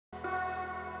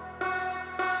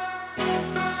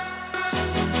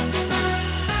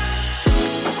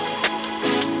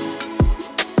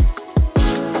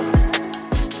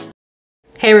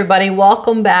Hey everybody,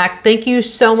 welcome back. Thank you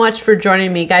so much for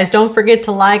joining me. Guys, don't forget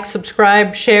to like,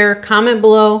 subscribe, share, comment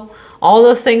below. All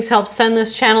those things help send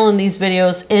this channel and these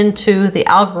videos into the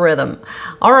algorithm.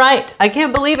 All right, I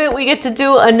can't believe it. We get to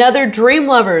do another Dream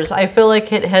Lovers. I feel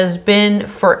like it has been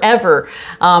forever.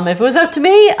 If it was up to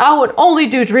me, I would only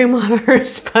do Dream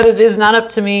Lovers, but it is not up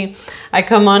to me. I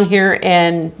come on here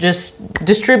and just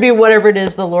distribute whatever it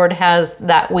is the Lord has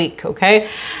that week, okay?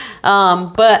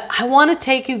 But I want to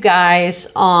take you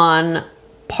guys on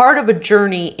part of a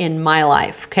journey in my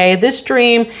life, okay? This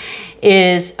dream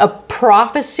is a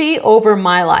prophecy over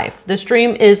my life. This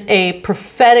dream is a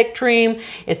prophetic dream.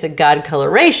 It's a God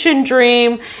coloration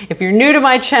dream. If you're new to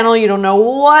my channel, you don't know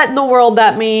what in the world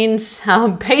that means.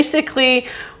 Basically,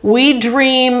 we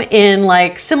dream in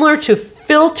like similar to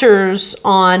filters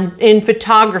in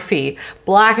photography,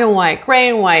 black and white, gray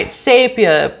and white,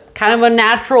 sepia, kind of a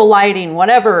natural lighting,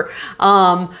 whatever.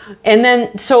 And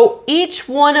then, so each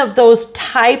one of those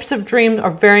types of dreams are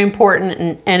very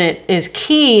important, and it is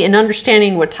key in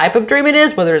understanding what type of dream it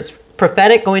is, whether it's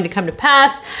prophetic, going to come to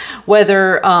pass,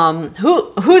 whether,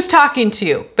 who's talking to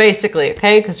you, basically,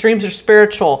 okay? Because dreams are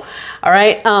spiritual, all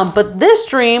right? But this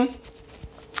dream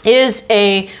is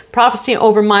a prophecy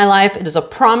over my life. It is a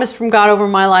promise from God over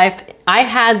my life. I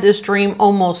had this dream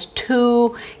almost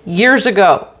 2 years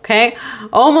ago, okay?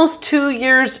 Almost 2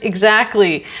 years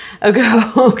exactly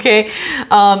ago, okay?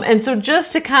 And so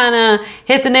just to kind of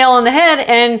hit the nail on the head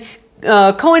and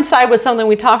coincide with something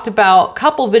we talked about a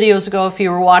couple videos ago, if you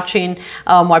were watching,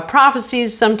 why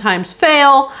prophecies sometimes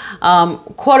fail,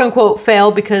 quote unquote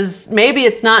fail, because maybe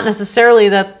it's not necessarily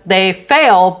that they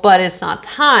fail, but it's not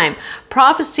time.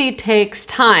 Prophecy takes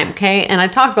time, okay? And I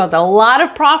talked about that. A lot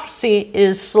of prophecy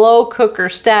is slow cooker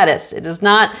status. It is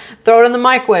not throw it in the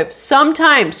microwave.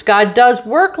 Sometimes God does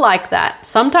work like that.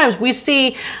 Sometimes we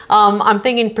see, I'm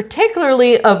thinking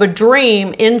particularly of a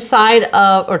dream inside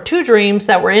of, or two dreams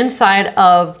that were inside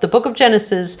of the book of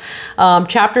Genesis,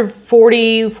 chapter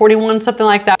 40, 41, something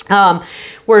like that,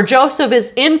 where Joseph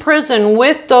is in prison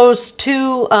with those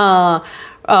two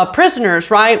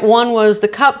prisoners, right? One was the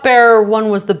cupbearer, one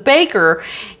was the baker.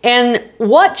 And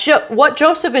what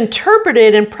Joseph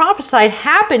interpreted and prophesied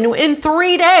happened in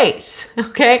 3 days,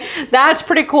 okay? That's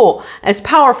pretty cool. It's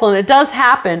powerful, and it does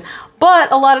happen.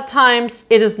 But a lot of times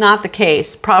it is not the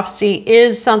case. Prophecy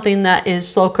is something that is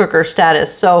slow cooker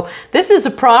status. So this is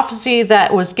a prophecy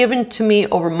that was given to me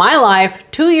over my life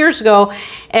 2 years ago.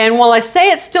 And while I say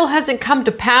it still hasn't come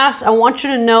to pass, I want you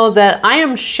to know that I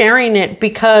am sharing it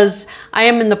because I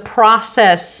am in the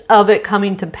process of it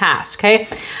coming to pass, okay?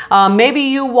 Maybe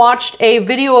you watched a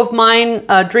video of mine,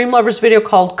 a Dream Lovers video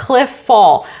called Cliff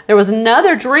Fall. There was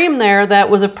another dream there that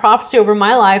was a prophecy over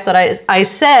my life that I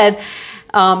said,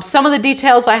 some of the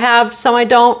details I have, some I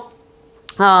don't.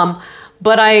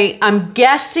 But I'm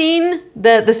guessing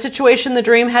that the situation, the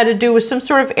dream had to do with some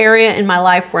sort of area in my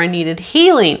life where I needed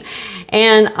healing.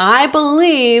 And I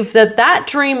believe that that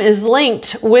dream is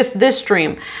linked with this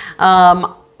dream.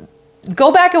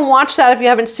 Go back and watch that if you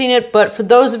haven't seen it. But for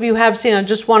those of you who have seen it, I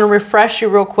just want to refresh you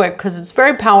real quick because it's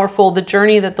very powerful, the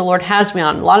journey that the Lord has me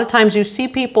on. A lot of times you see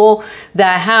people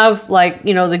that have, like,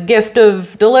 you know, the gift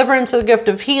of deliverance or the gift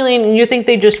of healing, and you think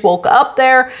they just woke up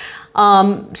there.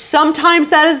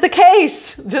 Sometimes that is the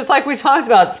case, just like we talked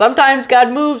about. Sometimes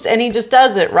God moves and he just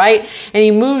does it, right? And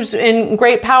he moves in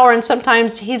great power, and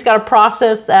sometimes he's got a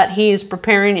process that he's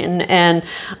preparing and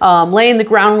laying the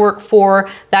groundwork for,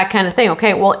 that kind of thing.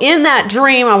 Okay, well, in that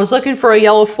dream, I was looking for a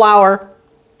yellow flower,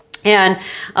 and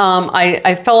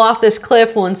I fell off this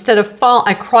cliff. Well, instead of fall,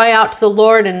 I cry out to the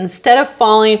Lord, and instead of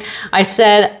falling, I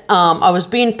said I was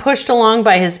being pushed along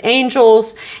by his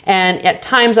angels, and at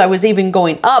times I was even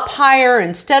going up higher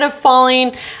instead of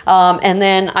falling. And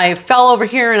then I fell over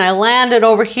here and I landed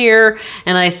over here,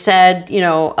 and I said, you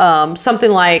know,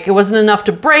 something like it wasn't enough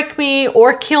to break me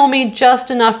or kill me, just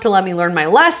enough to let me learn my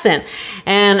lesson.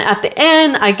 And at the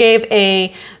end, I gave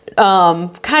a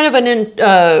kind of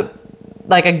an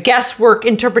like a guesswork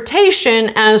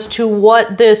interpretation as to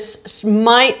what this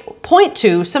might point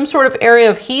to, some sort of area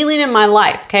of healing in my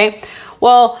life, okay?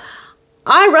 Well,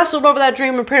 I wrestled over that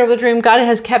dream and prayed over the dream. God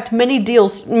has kept many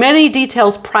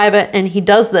details private, and he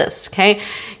does this, okay?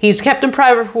 He's kept them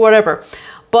private for whatever.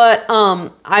 But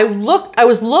I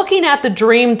was looking at the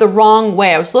dream the wrong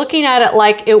way. I was looking at it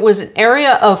like it was an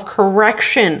area of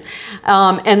correction.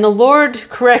 And the Lord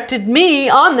corrected me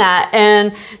on that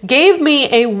and gave me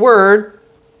a word.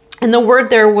 And the word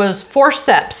there was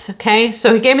forceps, okay?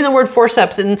 So he gave me the word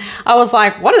forceps, and I was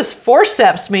like, what does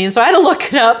forceps mean? So I had to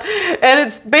look it up, and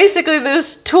it's basically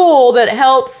this tool that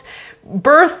helps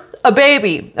birth a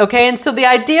baby, okay? And so the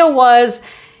idea was,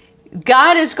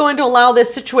 God is going to allow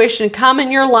this situation to come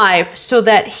in your life so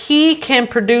that he can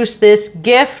produce this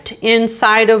gift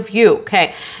inside of you.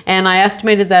 Okay. And I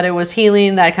estimated that it was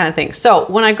healing, that kind of thing. So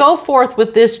when I go forth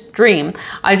with this dream,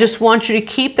 I just want you to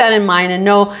keep that in mind and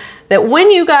know that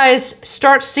when you guys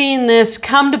start seeing this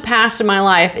come to pass in my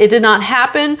life, it did not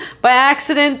happen by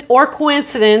accident or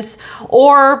coincidence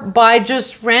or by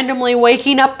just randomly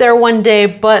waking up there one day,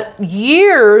 but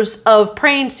years of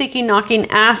praying, seeking, knocking,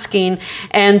 asking,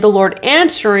 and the Lord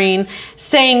answering,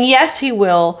 saying, yes, he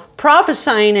will,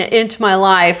 prophesying it into my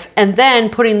life, and then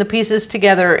putting the pieces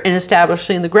together and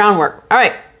establishing the groundwork. All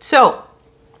right, so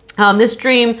this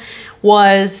dream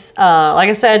was, like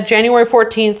I said, January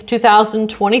 14th,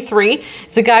 2023.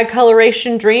 It's a God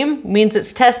coloration dream. Means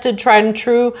it's tested, tried, and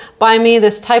true by me.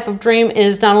 This type of dream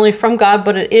is not only from God,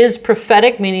 but it is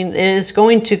prophetic, meaning it is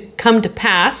going to come to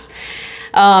pass.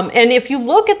 And if you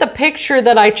look at the picture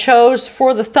that I chose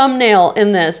for the thumbnail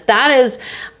in this, that is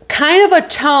kind of a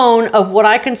tone of what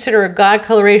I consider a God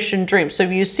coloration dream. So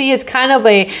if you see, it's kind of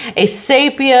a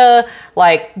sepia,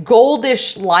 like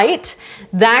goldish light.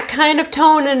 That kind of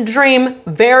tone and dream,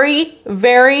 very,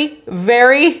 very,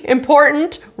 very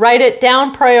important. Write it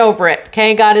down, pray over it,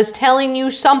 okay? God is telling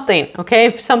you something,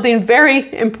 okay? Something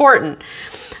very important.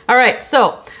 All right,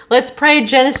 so let's pray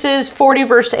Genesis 40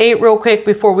 verse 8 real quick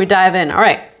before we dive in. All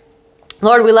right.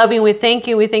 Lord, we love you. We thank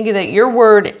you. We thank you that your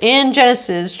word in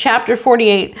Genesis chapter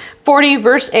 40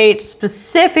 verse 8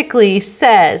 specifically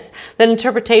says that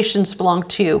interpretations belong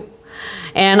to you.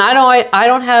 And I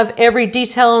don't have every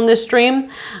detail in this dream,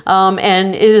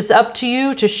 and it is up to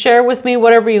you to share with me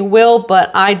whatever you will,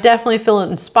 but I definitely feel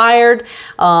inspired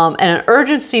and an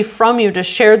urgency from you to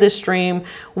share this dream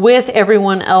with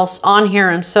everyone else on here.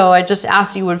 And so I just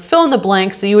ask you would fill in the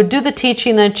blanks, so you would do the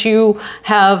teaching that you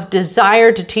have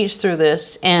desired to teach through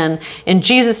this. And in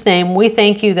Jesus' name, we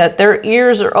thank you that their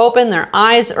ears are open, their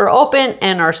eyes are open,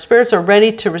 and our spirits are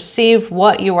ready to receive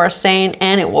what you are saying,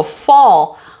 and it will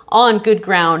fall on good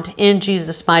ground in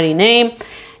Jesus' mighty name.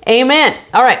 Amen.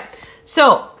 All right.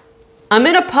 So I'm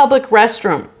in a public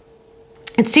restroom.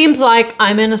 It seems like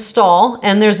I'm in a stall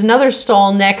and there's another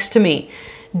stall next to me.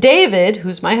 David,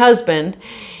 who's my husband,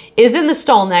 is in the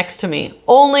stall next to me.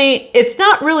 Only it's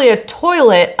not really a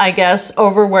toilet, I guess,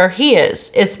 over where he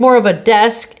is. It's more of a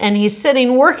desk, and he's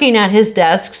sitting working at his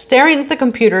desk, staring at the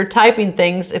computer, typing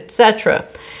things, etc.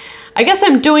 I guess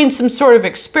I'm doing some sort of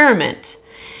experiment.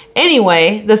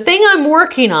 Anyway, the thing I'm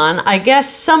working on, I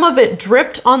guess some of it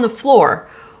dripped on the floor.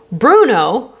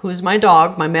 Bruno, who's my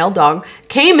dog, my male dog,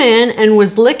 came in and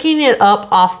was licking it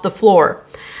up off the floor.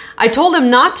 I told him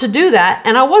not to do that,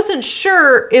 and I wasn't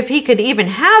sure if he could even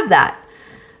have that.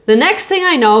 The next thing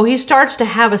I know, he starts to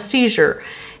have a seizure.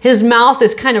 His mouth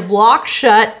is kind of locked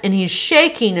shut, and he's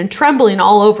shaking and trembling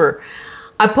all over.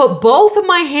 I put both of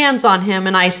my hands on him,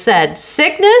 and I said,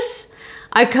 "Sickness,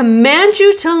 I command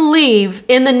you to leave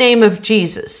in the name of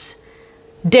Jesus."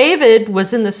 David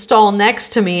was in the stall next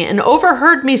to me and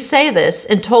overheard me say this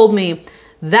and told me,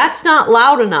 "That's not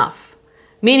loud enough,"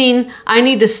 meaning I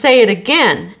need to say it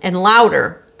again and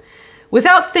louder.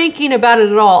 Without thinking about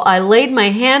it at all, I laid my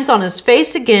hands on his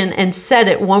face again and said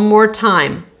it one more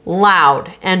time,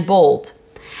 loud and bold.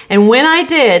 And when I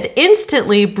did,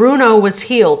 instantly Bruno was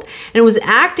healed and was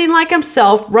acting like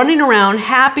himself, running around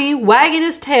happy, wagging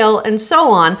his tail, and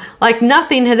so on, like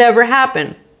nothing had ever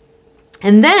happened.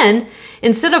 And then,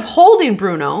 instead of holding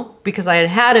Bruno, because I had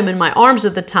had him in my arms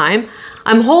at the time,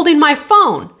 I'm holding my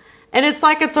phone. And it's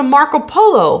like it's a Marco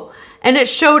Polo. And it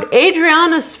showed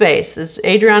Adriana's face.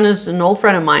 Adriana's an old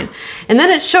friend of mine. And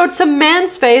then it showed some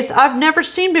man's face I've never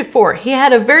seen before. He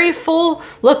had a very full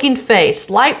looking face,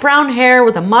 light brown hair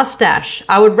with a mustache.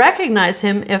 I would recognize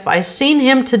him if I seen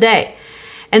him today.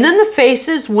 And then the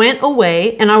faces went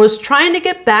away and I was trying to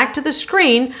get back to the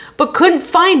screen, but couldn't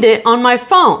find it on my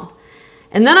phone.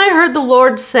 And then I heard the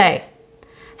Lord say,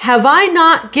 "Have I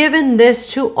not given this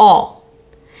to all?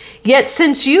 Yet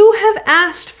since you have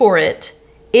asked for it,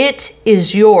 it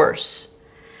is yours."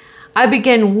 I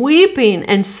began weeping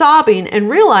and sobbing and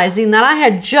realizing that I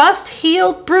had just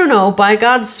healed Bruno by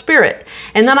God's Spirit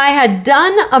and that I had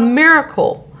done a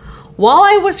miracle. While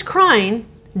I was crying,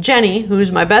 Jenny,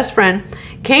 who's my best friend,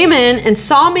 came in and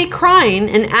saw me crying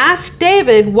and asked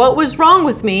David what was wrong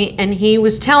with me, and he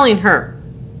was telling her.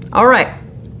 All right,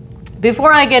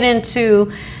 before I get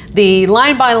into the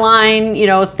line by line,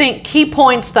 key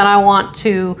points that I want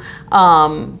to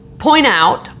point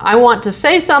out, I want to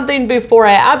say something before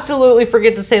I absolutely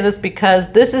forget to say this,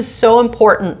 because this is so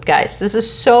important, guys. This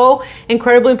is so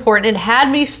incredibly important. It had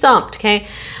me stumped, okay?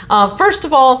 First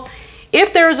of all,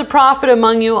 If there is a prophet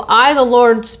among you, I, the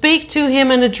Lord, speak to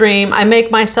him in a dream. I make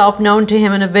myself known to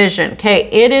him in a vision. Okay,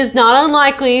 it is not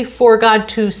unlikely for God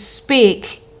to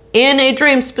speak in a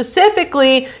dream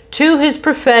specifically to his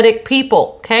prophetic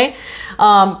people. Okay,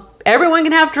 everyone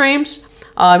can have dreams.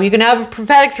 You can have a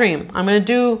prophetic dream. I'm going to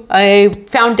do a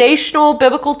foundational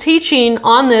biblical teaching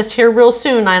on this here real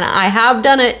soon. And I have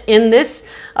done it in this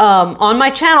on my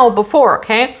channel before.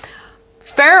 Okay,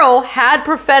 Pharaoh had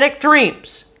prophetic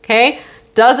dreams. Okay,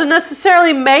 doesn't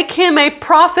necessarily make him a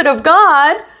prophet of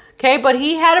God. Okay, but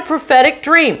he had a prophetic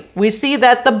dream. We see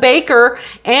that the baker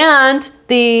and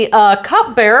the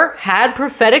cupbearer had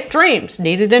prophetic dreams,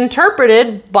 needed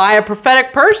interpreted by a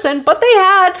prophetic person, but they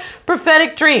had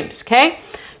prophetic dreams, okay?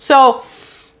 So,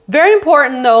 very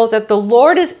important though that the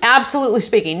Lord is absolutely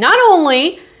speaking. Not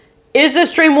only is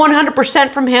this dream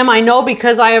 100% from him, I know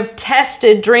because I have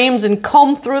tested dreams and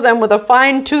combed through them with a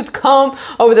fine-tooth comb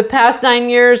over the past 9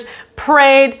 years,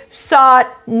 prayed,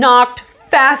 sought, knocked,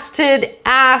 fasted,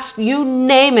 asked, you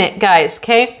name it, guys,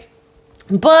 okay?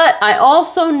 But I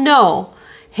also know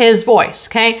his voice,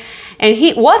 okay?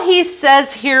 And what he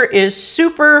says here is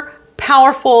super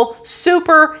powerful,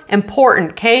 super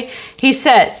important, okay? He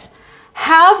says,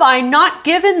 have I not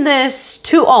given this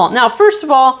to all? Now, first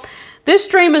of all, this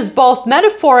dream is both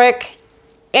metaphoric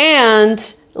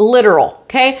and literal,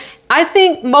 okay? I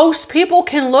think most people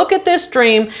can look at this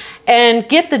dream and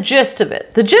get the gist of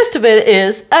it. The gist of it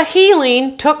is a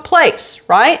healing took place,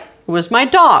 right? It was my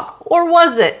dog, or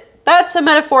was it? That's a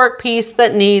metaphoric piece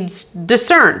that needs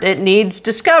discerned. It needs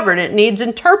discovered. It needs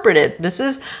interpreted. This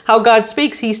is how God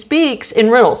speaks. He speaks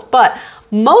in riddles. But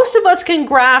most of us can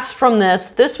grasp from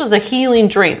this was a healing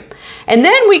dream. And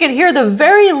then we can hear the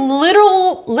very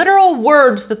literal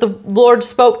words that the Lord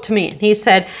spoke to me. And he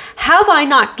said, have I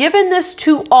not given this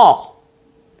to all?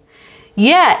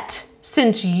 Yet,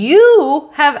 since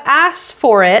you have asked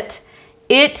for it,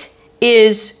 it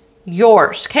is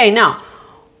yours. Okay, now,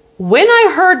 when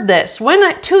I heard this,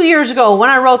 2 years ago, when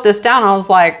I wrote this down, I was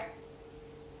like,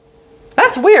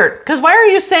 that's weird. Because why are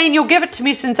you saying you'll give it to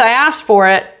me since I asked for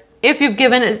it if you've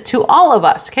given it to all of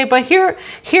us? Okay, but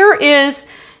here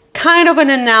is kind of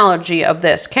an analogy of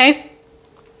this, okay?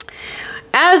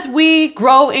 As we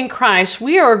grow in Christ,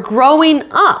 we are growing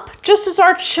up, just as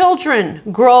our children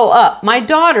grow up. My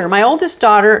daughter, my oldest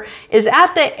daughter, is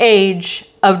at the age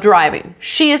of driving.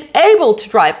 She is able to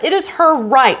drive. It is her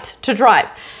right to drive.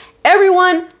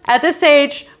 Everyone at this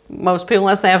age, most people,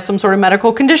 unless they have some sort of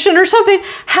medical condition or something,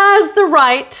 has the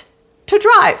right to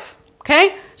drive,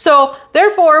 okay? So,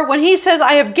 therefore, when he says,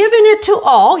 I have given it to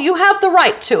all, you have the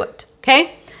right to it,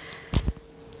 okay?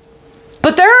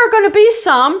 But there are going to be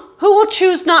some who will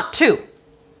choose not to.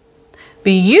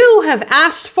 But you have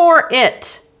asked for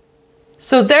it.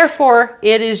 So therefore,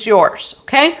 it is yours.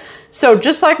 Okay? So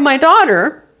just like my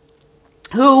daughter,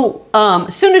 who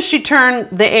as soon as she turned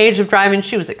the age of driving,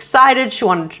 she was excited. She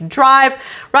wanted to drive,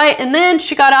 right? And then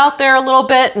she got out there a little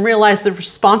bit and realized the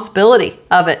responsibility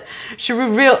of it.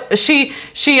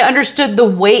 She understood the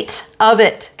weight of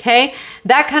it, okay?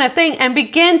 That kind of thing, and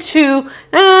begin to,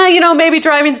 maybe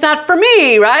driving's not for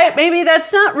me, right? Maybe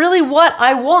that's not really what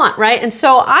I want, right? And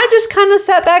so I just kind of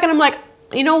sat back and I'm like,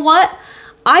 you know what?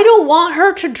 I don't want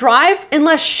her to drive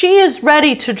unless she is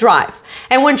ready to drive.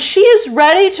 And when she is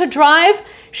ready to drive,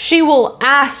 she will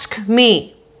ask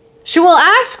me. She will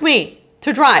ask me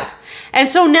to drive. And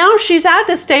so now she's at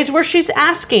this stage where she's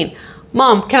asking,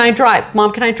 Mom, can I drive?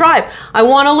 Mom, can I drive? I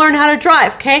want to learn how to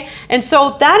drive, okay? And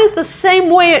so that is the same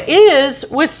way it is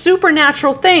with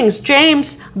supernatural things.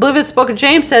 James, I believe it's the book of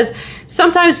James says,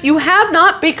 sometimes you have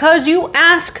not because you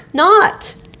ask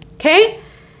not, okay?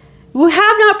 You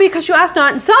have not because you ask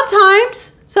not. And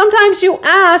sometimes you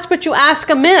ask, but you ask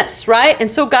amiss, right? And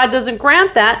so God doesn't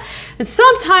grant that. And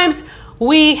sometimes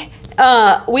we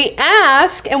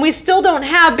ask and we still don't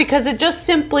have because it just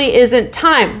simply isn't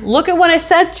time. Look at what I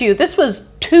said to you. This was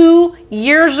 2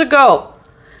 years ago.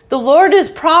 The Lord is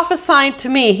prophesying to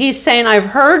me. He's saying, I've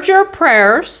heard your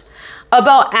prayers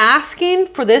about asking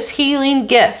for this healing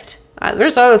gift.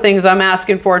 There's other things I'm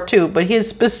asking for too, but He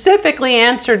specifically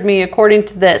answered me according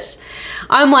to this.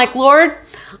 I'm like, Lord,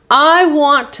 I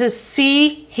want to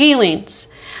see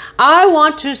healings. I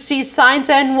want to see signs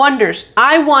and wonders.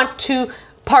 I want to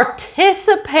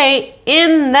participate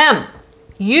in them.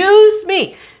 Use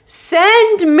me.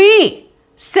 Send me.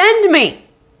 Send me.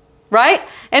 Right?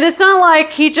 And it's not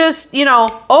like He just,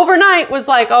 overnight was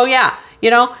like, oh yeah,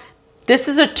 this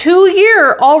is a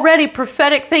 2-year already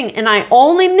prophetic thing. And I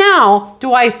only now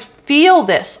do I feel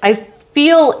this. I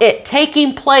feel it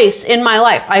taking place in my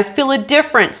life. I feel a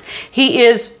difference. He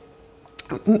is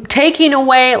taking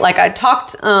away, like I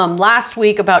talked last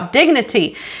week about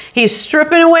dignity. He's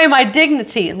stripping away my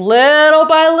dignity little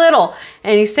by little.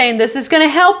 And he's saying, this is going to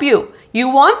help you. You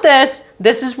want this.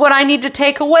 This is what I need to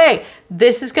take away.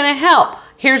 This is going to help.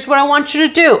 Here's what I want you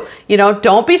to do. You know,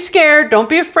 don't be scared. Don't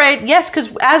be afraid. Yes,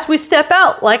 because as we step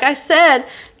out, like I said,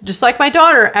 just like my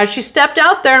daughter, as she stepped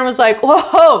out there and was like,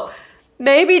 whoa,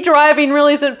 maybe driving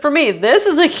really isn't for me. This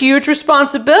is a huge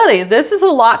responsibility. This is a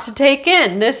lot to take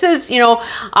in. This is, you know,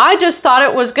 I just thought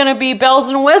it was going to be bells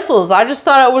and whistles. I just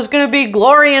thought it was going to be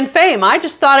glory and fame. I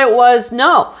just thought it was,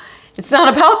 no, it's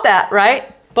not about that,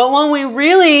 right? But when we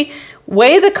really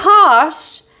weigh the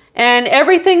cost and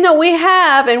everything that we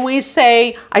have and we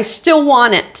say, I still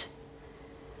want it.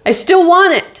 I still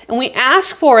want it. And we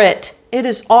ask for it. It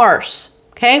is ours.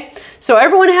 Okay? So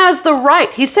everyone has the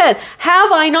right. He said,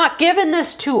 have I not given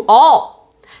this to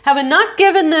all? Have I not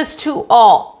given this to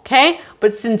all? Okay?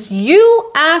 But since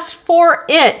you asked for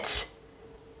it,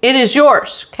 it is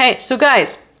yours. Okay? So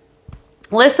guys,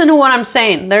 listen to what I'm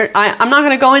saying. I'm not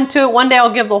going to go into it. One day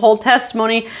I'll give the whole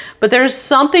testimony, but there's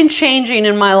something changing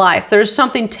in my life. There's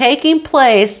something taking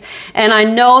place, and I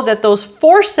know that those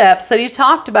forceps that he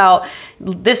talked about,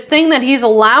 this thing that he's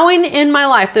allowing in my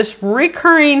life, this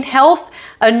recurring health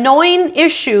annoying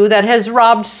issue that has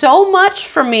robbed so much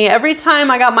from me every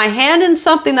time I got my hand in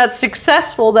something that's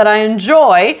successful that I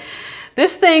enjoy,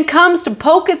 this thing comes to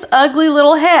poke its ugly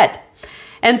little head.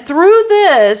 And through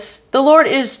this, the Lord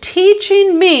is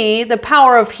teaching me the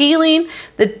power of healing,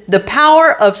 the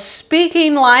power of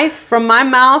speaking life from my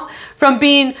mouth, from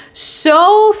being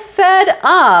so fed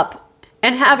up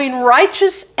and having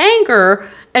righteous anger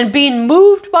and being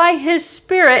moved by his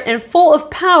spirit and full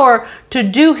of power to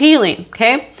do healing,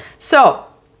 okay? So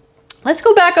let's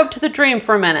go back up to the dream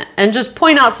for a minute and just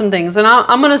point out some things. And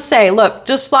I'm going to say, look,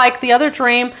 just like the other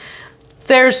dream,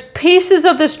 there's pieces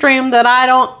of this dream that I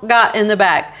don't got in the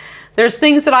bag. There's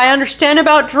things that I understand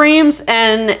about dreams,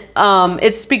 and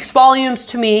it speaks volumes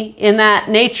to me in that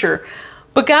nature.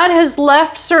 But God has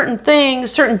left certain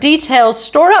things, certain details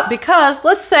stored up because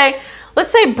let's say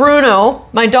Bruno,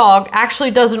 my dog,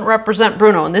 actually doesn't represent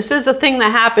Bruno. And this is a thing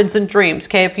that happens in dreams,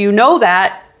 okay? If you know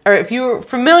that, or if you're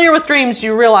familiar with dreams,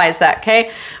 you realize that,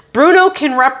 okay? Bruno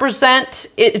can represent,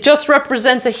 it just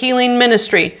represents a healing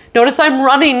ministry. Notice I'm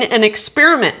running an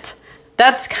experiment.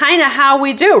 That's kind of how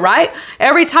we do, right?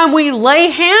 Every time we lay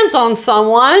hands on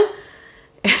someone,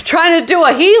 trying to do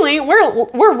a healing,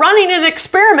 we're running an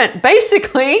experiment,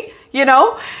 basically. You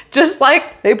know, just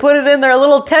like they put it in their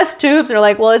little test tubes. They're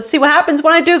like, well, let's see what happens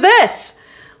when I do this.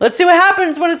 Let's see what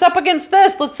happens when it's up against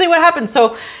this. Let's see what happens.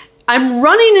 So I'm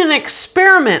running an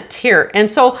experiment here. And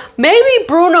so maybe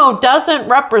Bruno doesn't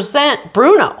represent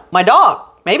Bruno, my dog.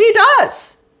 Maybe he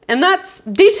does. And that's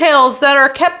details that are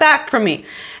kept back from me.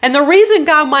 And the reason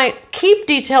God might keep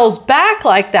details back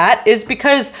like that is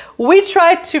because we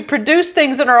try to produce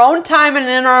things in our own time and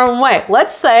in our own way.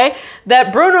 Let's say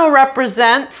that Bruno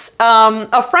represents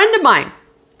a friend of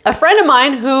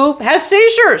mine who has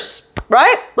seizures,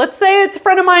 right? Let's say it's a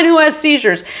friend of mine who has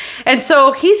seizures. And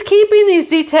so he's keeping these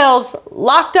details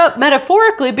locked up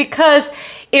metaphorically because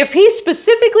if he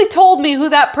specifically told me who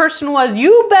that person was,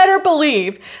 you better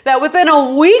believe that within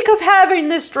a week of having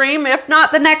this dream, if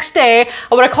not the next day,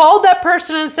 I would have called that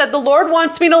person and said, the Lord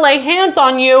wants me to lay hands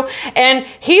on you and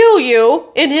heal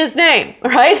you in his name,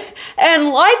 right? And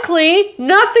likely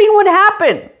nothing would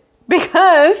happen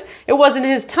because it wasn't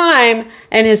his time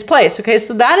and his place, okay?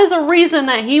 So that is a reason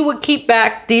that he would keep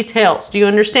back details. Do you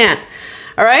understand?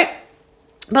 All right?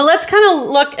 But let's kind of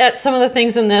look at some of the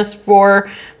things in this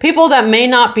for people that may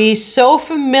not be so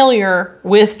familiar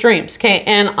with dreams, okay?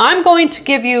 And I'm going to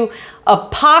give you a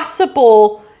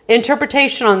possible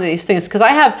interpretation on these things because I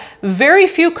have very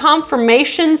few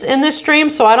confirmations in this dream,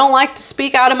 so I don't like to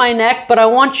speak out of my neck, but I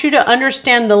want you to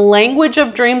understand the language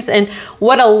of dreams and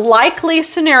what a likely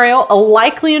scenario, a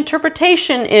likely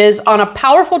interpretation is on a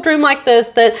powerful dream like this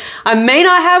that I may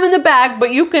not have in the bag,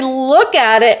 but you can look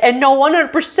at it and know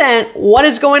 100% what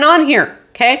is going on here,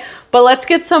 okay? But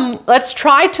let's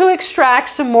try to extract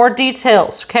some more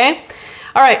details, okay?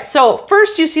 All right, so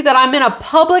first you see that I'm in a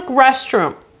public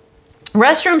restroom.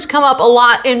 Restrooms come up a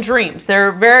lot in dreams.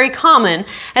 They're very common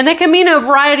and they can mean a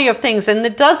variety of things, and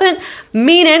it doesn't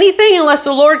mean anything unless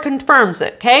the Lord confirms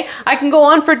it, okay? I can go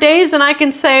on for days and I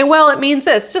can say, well, it means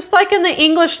this. Just like in the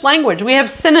English language, we have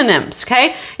synonyms,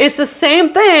 okay? It's the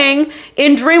same thing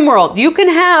in dream world. You can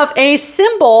have a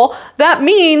symbol that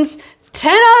means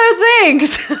 10 other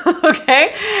things,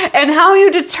 okay? And how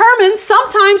you determine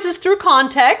sometimes is through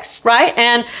context, right?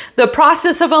 And the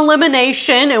process of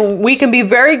elimination, and we can be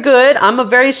very good. I'm a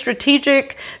very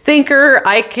strategic thinker.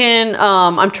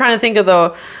 I'm trying to think of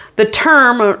the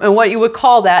term and what you would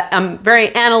call that. I'm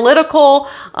very analytical.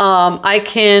 I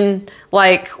can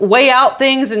like weigh out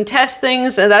things and test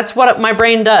things, and that's what my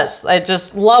brain does. It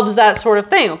just loves that sort of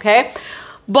thing, okay?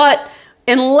 But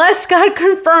unless God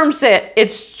confirms it,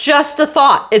 it's just a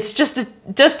thought. It's just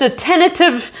a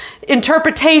tentative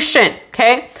interpretation,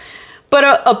 okay? But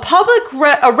a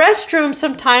restroom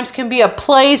sometimes can be a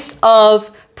place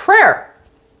of prayer.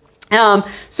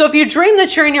 So if you dream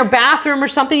that you're in your bathroom or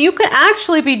something, you could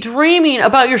actually be dreaming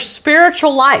about your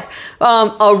spiritual life,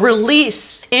 a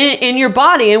release in your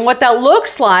body and what that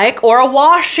looks like, or a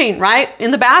washing, right?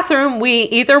 In the bathroom, we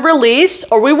either release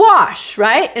or we wash,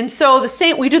 right? And so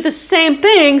we do the same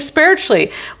thing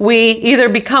spiritually. We either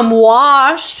become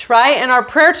washed, right, in our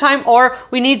prayer time, or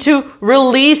we need to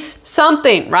release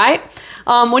something, right?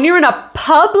 When you're in a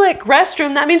public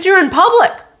restroom, that means you're in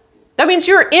public. That means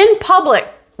you're in public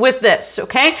with this,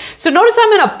 okay? So notice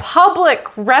I'm in a public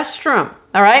restroom,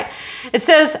 all right? It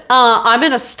says I'm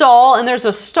in a stall, and there's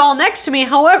a stall next to me.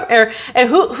 However, and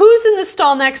who's in the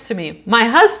stall next to me? My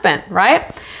husband,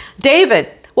 right?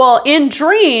 David. Well, in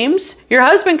dreams, your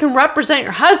husband can represent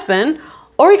your husband,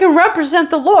 or he can represent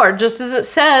the Lord, just as it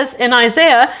says in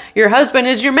Isaiah, your husband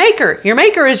is your maker. Your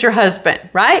maker is your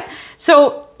husband, right?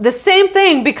 So the same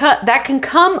thing, because that can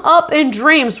come up in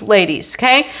dreams, ladies,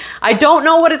 okay? I don't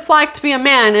know what it's like to be a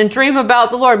man and dream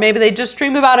about the Lord. Maybe they just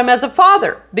dream about him as a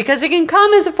father, because he can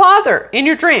come as a father in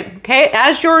your dream, okay?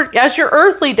 As your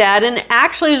earthly dad, and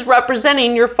actually is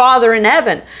representing your father in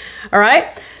heaven, all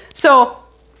right? So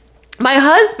my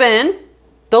husband,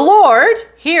 the Lord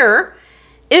here,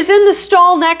 is in the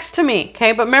stall next to me,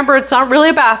 okay? But remember, it's not really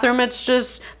a bathroom. It's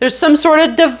just, there's some sort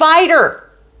of divider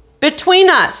between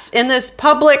us in this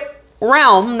public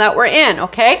realm that we're in,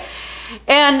 okay?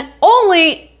 And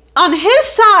only on his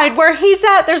side where he's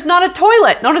at, there's not a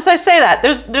toilet. Notice I say that.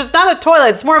 There's not a toilet.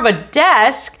 It's more of a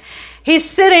desk. He's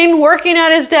sitting, working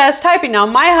at his desk, typing. Now,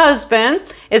 my husband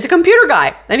is a computer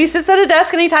guy, and he sits at a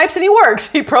desk and he types and he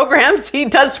works. He programs, he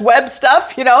does web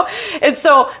stuff, you know? And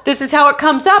so this is how it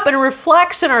comes up and it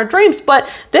reflects in our dreams. But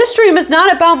this dream is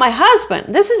not about my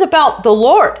husband. This is about the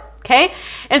Lord. Okay,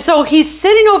 and so he's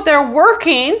sitting over there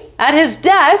working at his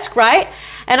desk, right?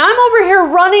 And I'm over here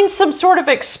running some sort of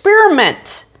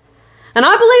experiment. And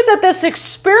I believe that this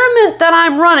experiment that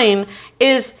I'm running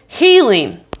is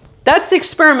healing. That's the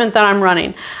experiment that I'm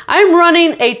running. I'm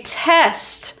running a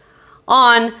test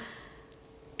on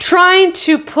trying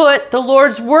to put the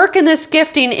Lord's work in this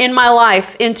gifting in my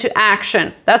life into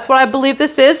action. That's what I believe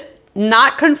this is.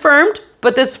 Not confirmed,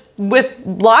 but this, with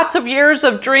lots of years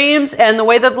of dreams and the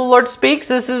way that the Lord speaks,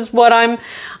 this is what I'm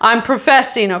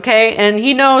professing, okay? And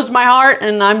he knows my heart,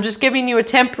 and I'm just giving you a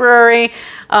temporary,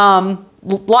 tentative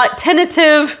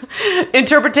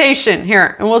interpretation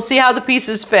here, and we'll see how the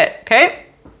pieces fit, okay?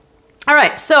 All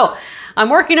right, so I'm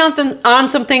working on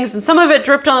some things, and some of it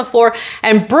dripped on the floor,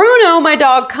 and Bruno, my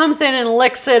dog, comes in and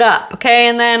licks it up, okay?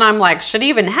 And then I'm like, should he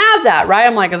even have that, right?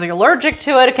 I'm like, is he allergic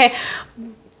to it, okay?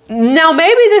 Now,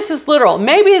 maybe this is literal.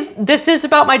 Maybe this is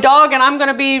about my dog, and I'm going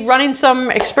to be running some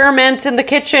experiments in the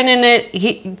kitchen, and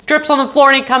he drips on the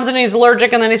floor, and he comes in and he's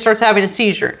allergic, and then he starts having a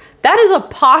seizure. That is a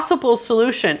possible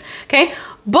solution, okay?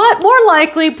 But more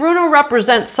likely, Bruno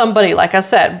represents somebody, like I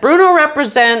said. Bruno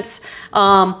represents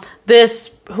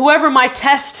whoever my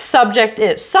test subject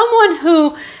is. Someone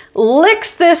who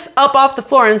licks this up off the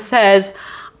floor and says,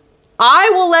 I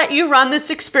will let you run this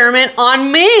experiment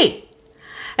on me.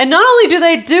 And not only do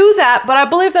they do that, but I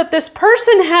believe that this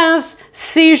person has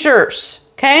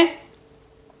seizures, okay?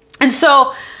 And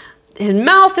so his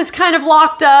mouth is kind of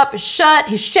locked up, shut,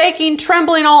 he's shaking,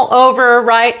 trembling all over,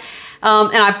 right?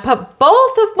 And I put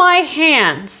both of my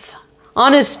hands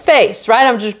on his face, right?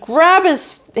 I'm just grab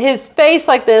his face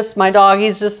like this. My dog,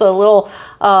 he's just a little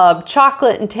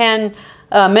chocolate and tan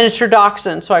miniature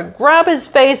dachshund. So I grab his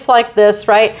face like this,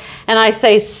 right? And I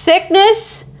say,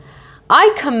 sickness,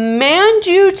 I command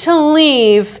you to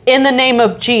leave in the name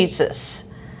of Jesus.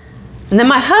 And then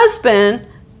my husband,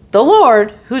 the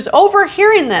Lord, who's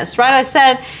overhearing this, right? I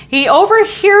said, he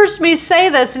overhears me say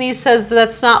this, and he says,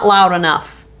 that's not loud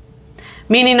enough.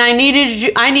 Meaning I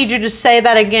need you to say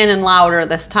that again and louder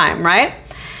this time, right?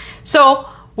 So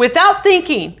without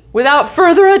thinking, without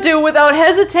further ado, without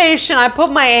hesitation, I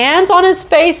put my hands on his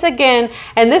face again,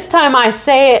 and this time I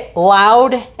say it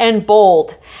loud and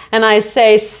bold. And I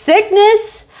say,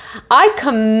 sickness, I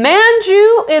command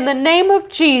you in the name of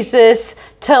Jesus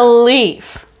to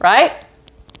leave, right?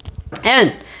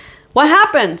 And what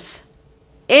happens?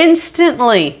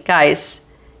 Instantly, guys,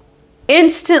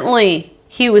 instantly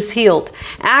he was healed,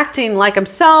 acting like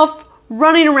himself,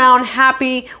 running around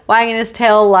happy, wagging his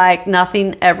tail like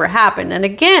nothing ever happened. And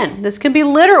again, this can be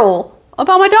literal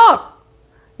about my dog.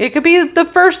 It could be the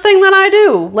first thing that I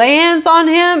do, lay hands on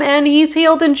him and he's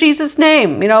healed in Jesus'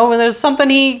 name. You know, when there's something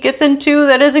he gets into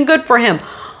that isn't good for him.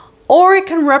 Or it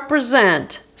can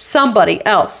represent somebody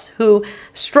else who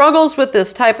struggles with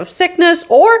this type of sickness,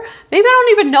 or maybe I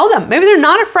don't even know them. Maybe they're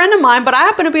not a friend of mine, but I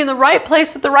happen to be in the right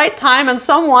place at the right time and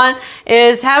someone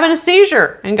is having a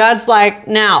seizure. And God's like,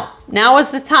 now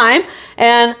is the time.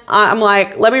 And I'm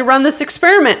like, let me run this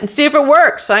experiment and see if it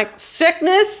works. Like,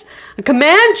 sickness, I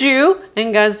command you.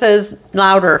 And God says,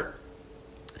 louder.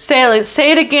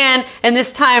 Say it again, and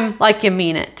this time like you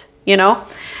mean it, you know?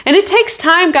 And it takes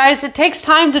time, guys. It takes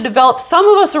time to develop. Some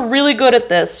of us are really good at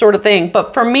this sort of thing.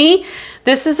 But for me,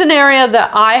 this is an area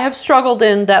that I have struggled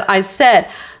in, that I said,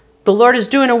 the Lord is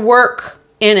doing a work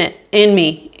in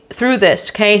me through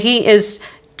this, okay? He is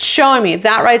showing me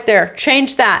that right there.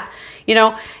 Change that. You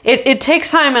know, it takes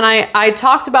time. And I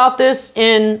talked about this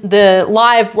in the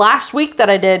live last week that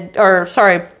I did, or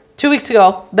sorry, 2 weeks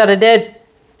ago that I did,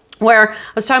 where I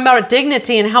was talking about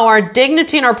dignity and how our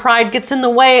dignity and our pride gets in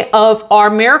the way of our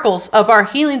miracles, of our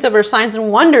healings, of our signs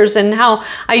and wonders, and how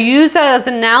I use that as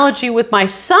an analogy with my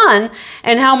son,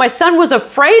 and how my son was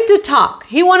afraid to talk.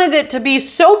 He wanted it to be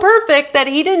so perfect that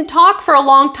he didn't talk for a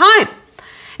long time.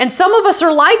 And some of us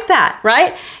are like that,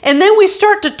 right? And then we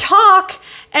start to talk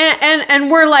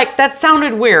and we're like, that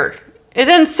sounded weird. It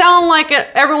doesn't sound like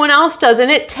everyone else does.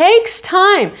 And it takes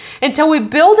time until we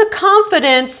build a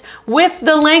confidence with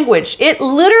the language. It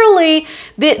literally,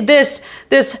 this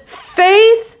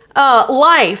faith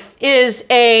life is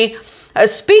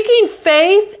speaking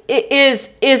faith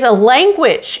is a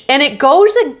language, and it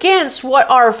goes against what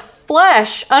our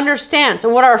flesh understands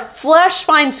and what our flesh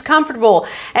finds comfortable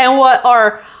and what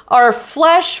our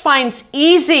flesh finds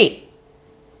easy.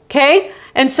 Okay?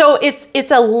 And so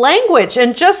it's a language.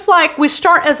 And just like we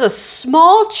start as a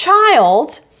small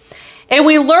child and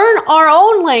we learn our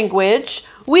own language,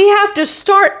 we have to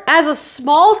start as a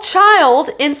small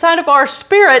child inside of our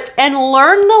spirits and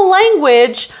learn the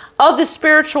language of the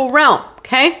spiritual realm.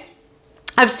 Okay?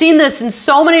 I've seen this in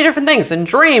so many different things. In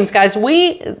dreams, guys,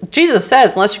 Jesus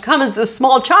says, unless you come as a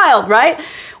small child, right?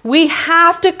 We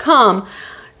have to come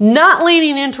not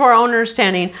leaning into our own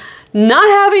understanding, not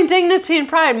having dignity and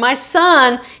pride. My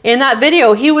son, in that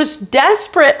video, he was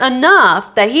desperate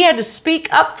enough that he had to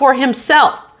speak up for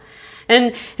himself.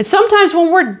 And sometimes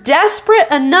when we're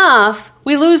desperate enough,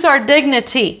 we lose our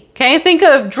dignity. Okay, think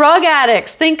of drug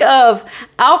addicts, think of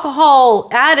alcohol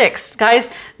addicts, guys.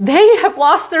 They have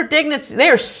lost their dignity. They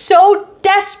are so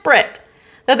desperate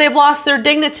that they've lost their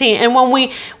dignity. And when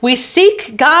we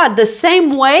seek God the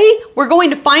same way, we're going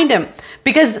to find him.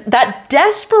 Because that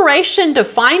desperation to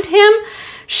find him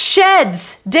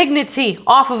sheds dignity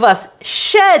off of us,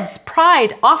 sheds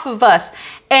pride off of us.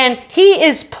 And he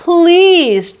is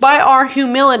pleased by our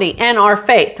humility and our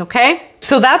faith, okay?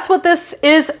 So that's what this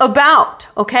is about,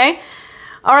 okay?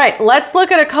 All right, let's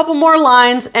look at a couple more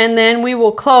lines and then we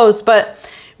will close. But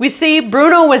we see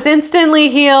Bruno was instantly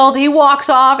healed. He walks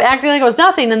off acting like it was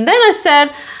nothing. And then I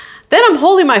said, then I'm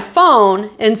holding my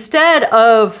phone instead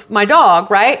of my dog,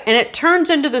 right? And it turns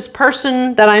into this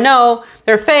person that I know,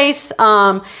 their face,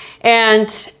 and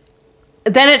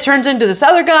then it turns into this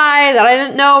other guy that I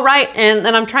didn't know, right? And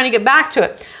then I'm trying to get back to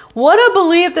it. What I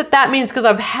believe that means, because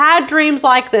I've had dreams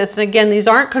like this, and again, these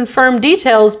aren't confirmed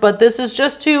details, but this is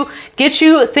just to get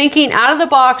you thinking out of the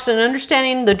box and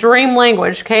understanding the dream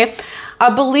language, okay?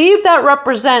 I believe that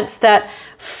represents that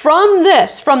from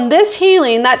this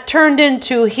healing, that turned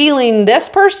into healing this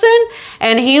person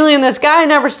and healing this guy I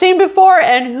never seen before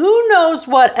and who knows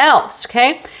what else,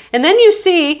 okay? And then you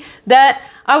see that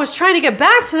I was trying to get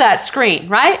back to that screen,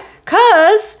 right?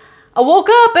 Because I woke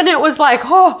up and it was like,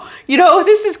 oh, you know,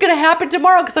 this is going to happen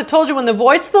tomorrow. Because I told you when the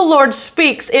voice of the Lord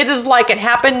speaks, it is like it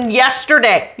happened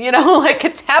yesterday, you know, like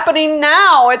it's happening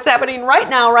now. It's happening right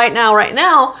now, right now, right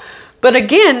now. But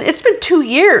again, it's been 2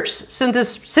 years since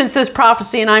this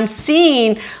prophecy, and I'm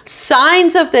seeing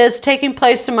signs of this taking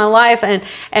place in my life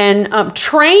and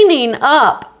training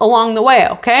up along the way,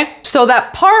 okay? So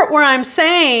that part where I'm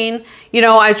saying, you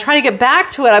know, I try to get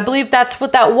back to it, I believe that's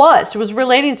what that was. It was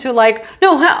relating to like,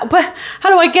 no, but how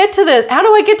do I get to this? How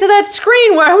do I get to that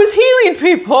screen where I was healing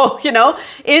people, you know,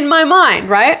 in my mind,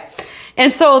 right?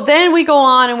 And so then we go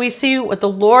on and we see what the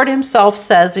Lord himself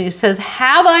says. And he says,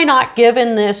 have I not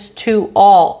given this to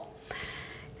all?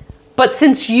 But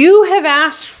since you have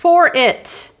asked for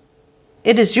it,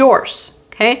 it is yours.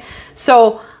 Okay.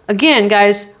 So Again,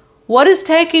 guys, what is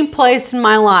taking place in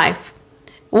my life,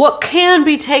 what can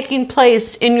be taking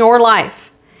place in your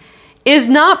life, is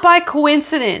not by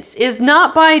coincidence, is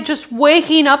not by just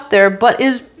waking up there, but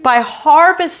is by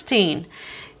harvesting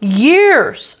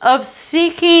years of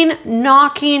seeking,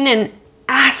 knocking, and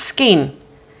asking.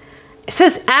 It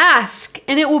says ask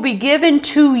and it will be given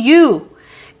to you.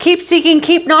 Keep seeking,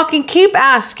 keep knocking, keep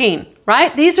asking,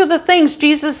 right? These are the things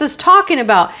Jesus is talking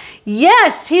about.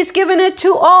 Yes, he's given it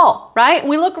to all, right?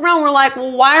 We look around, we're like,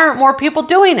 well, why aren't more people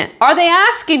doing it? Are they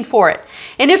asking for it?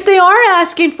 And if they are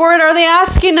asking for it, are they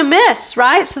asking amiss,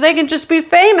 right? So they can just be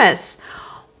famous.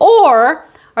 Or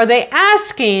are they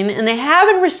asking and they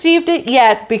haven't received it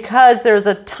yet because there's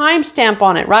a timestamp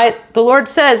on it, right? The Lord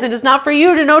says it is not for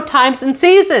you to know times and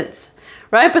seasons,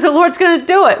 right? But the Lord's going to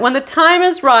do it. When the time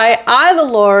is right, I, the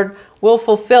Lord, will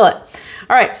fulfill it.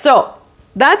 All right, so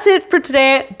that's it for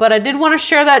today, but I did want to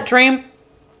share that dream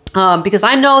because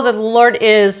I know that the Lord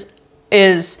is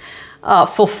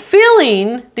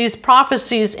fulfilling these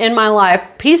prophecies in my life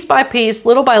piece by piece,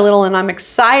 little by little, and I'm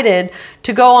excited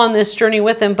to go on this journey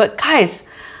with him. But guys,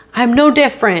 I'm no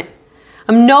different.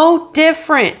 I'm no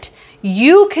different.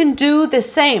 You can do the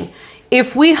same.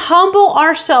 If we humble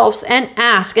ourselves and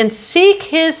ask and seek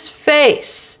his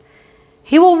face,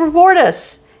 he will reward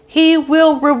us. He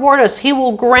will reward us. He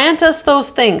will grant us those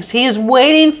things. He is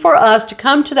waiting for us to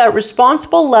come to that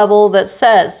responsible level that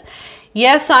says,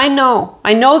 yes, I know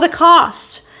the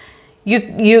cost.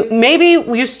 Maybe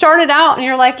you started out and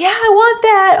you're like, yeah, I want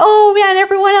that. Oh man,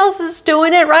 everyone else is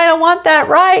doing it, right? I want that,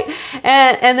 right?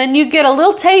 And then you get a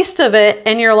little taste of it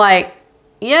and you're like,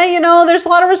 yeah, there's a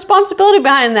lot of responsibility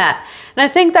behind that. And I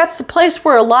think that's the place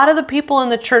where a lot of the people in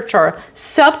the church are.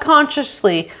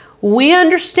 Subconsciously, we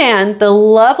understand the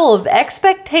level of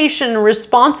expectation and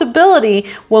responsibility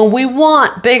when we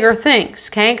want bigger things,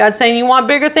 okay? God's saying, you want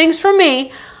bigger things from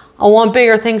me, I want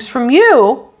bigger things from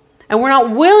you, and we're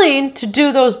not willing to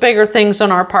do those bigger things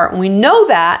on our part. And we know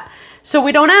that, so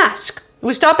we don't ask.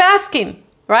 We stop asking,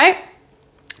 right?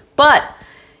 But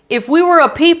if we were a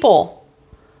people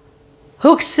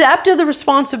who accepted the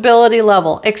responsibility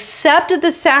level, accepted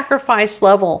the sacrifice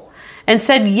level, and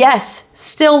said, yes,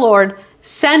 still, Lord,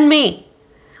 send me.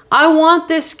 I want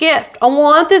this gift. I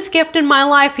want this gift in my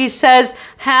life. He says,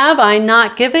 have I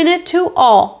not given it to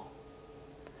all?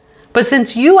 But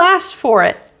since you asked for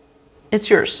it, it's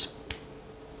yours.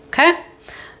 Okay?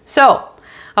 So,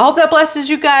 I hope that blesses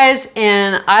you guys,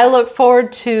 and I look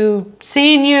forward to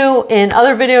seeing you in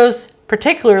other videos,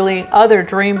 particularly other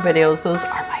dream videos. Those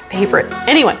are my favorite.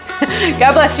 Anyway,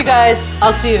 God bless you guys.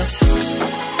 I'll see you.